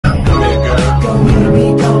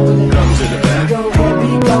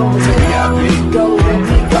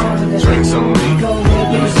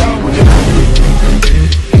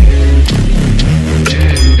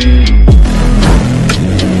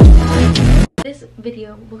this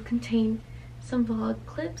video will contain some vlog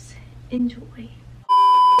clips. Enjoy.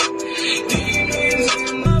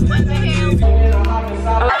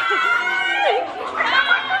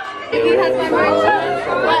 Baby has my merch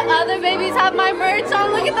on. My other babies have my merch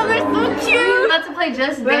on. Look at them, they're so cute. We're about to play Just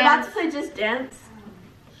Dance. We're about to play Just Dance.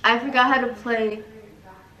 I forgot how to play.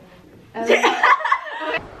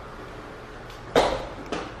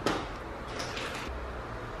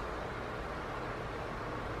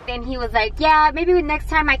 And he was like, yeah, maybe next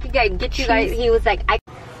time I could get you guys. He was like,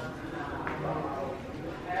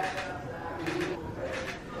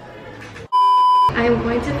 I'm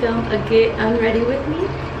going to film a Get Unready with me.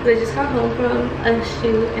 I just got home from a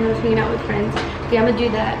shoot and I was hanging out with friends. Yeah, I'm gonna do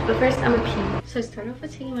that. But first, I'm gonna pee. So I start off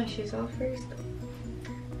with taking my shoes off first.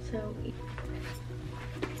 So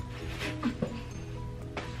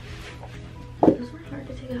those were hard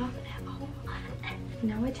to take it off at home.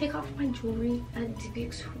 Now I take off my jewelry and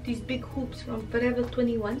these big hoops from Forever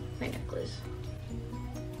 21. My necklace.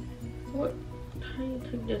 What? How do you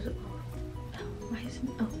take this off? Oh, why is it?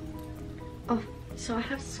 Oh. So I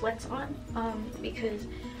have sweats on because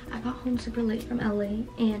I got home super late from LA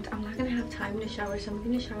and I'm not gonna have time to shower, so I'm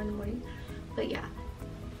gonna shower in the morning. But yeah,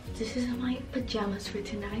 this is my pajamas for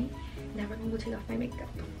tonight. Now we're gonna go take off my makeup.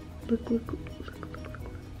 Look, look, look, look, look,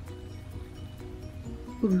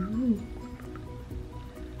 look. Ooh.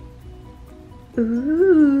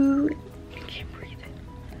 Ooh. I can't breathe.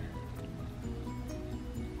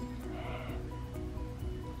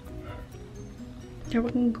 Now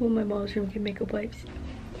we're gonna go in my mom's room and get makeup wipes.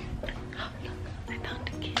 Oh, look, I found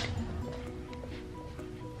a kid.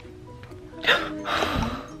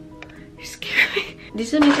 You scared me.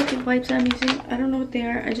 These are makeup wipes I'm using. I don't know what they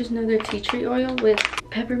are. I just know they're tea tree oil with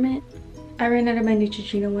peppermint. I ran out of my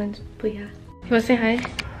Neutrogena ones, but yeah. You wanna say hi?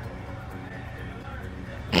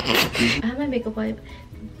 I have my makeup wipe.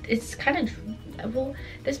 It's kind of, well,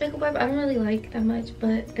 this makeup wipe I don't really like that much,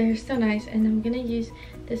 but they're still nice. And I'm gonna use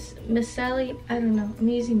this micellar, I don't know, I'm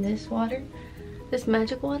using this water, this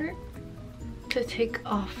magic water, to take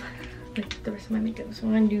off like the rest of my makeup. So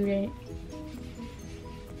I'm gonna do that.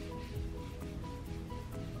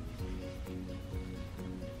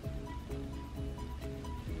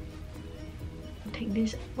 Take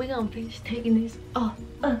this, we're gonna finish taking this off.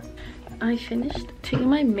 I finished taking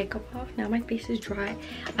my makeup off. Now my face is dry.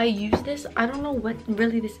 I use this, I don't know what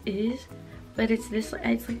really this is, but it's this,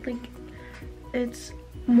 it's like it's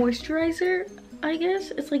moisturizer, I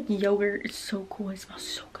guess. It's like yogurt. It's so cool. It smells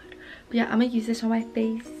so good. But yeah, I'm gonna use this on my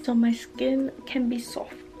face so my skin can be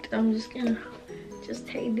soft. I'm just gonna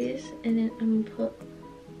take this and then I'm gonna put,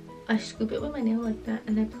 I scoop it with my nail like that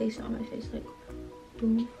and I place it on my face like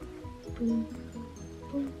boom, boom,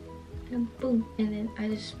 boom, and boom, and then I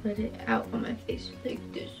just spread it out on my face like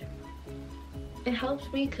this. It helps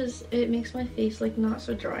me because it makes my face like not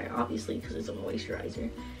so dry, obviously, because it's a moisturizer,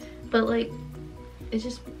 but like it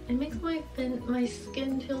makes my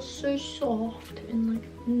skin feel so soft and like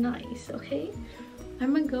nice. Okay,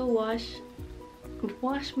 I'm gonna go wash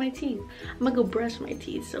my teeth. I'm gonna go brush my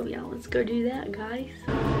teeth. So yeah, let's go do that, guys.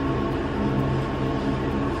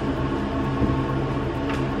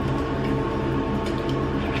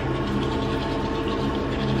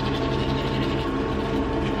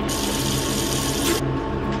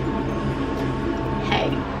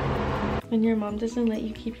 When your mom doesn't let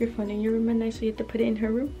you keep your phone in your room at night, so you have to put it in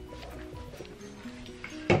her room.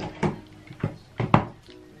 Bella,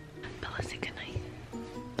 say goodnight.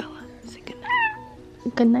 Bella, say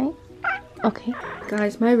goodnight. Good night. Okay.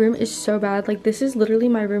 Guys, my room is so bad. Like, this is literally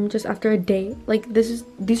my room just after a day. Like, these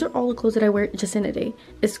are all the clothes that I wear just in a day.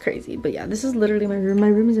 It's crazy. But yeah, this is literally my room. My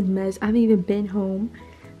room is a mess. I haven't even been home.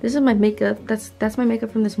 This is my makeup. That's my makeup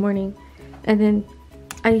from this morning. And then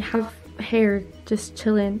I have hair just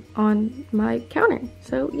chilling on my counter.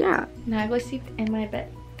 So yeah, now I go sleep in my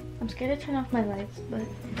bed. I'm scared to turn off my lights, but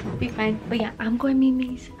it'll be fine. But yeah, I'm going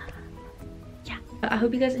Mimi's. Yeah, I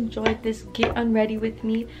hope you guys enjoyed this Get Unready with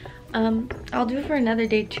me. I'll do it for another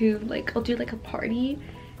day too. Like, I'll do like a party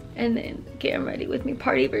and then Get Unready with me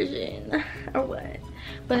party version or what.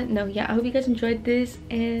 But no, yeah, I hope you guys enjoyed this,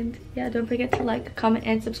 and yeah, don't forget to like, comment,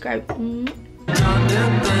 and subscribe.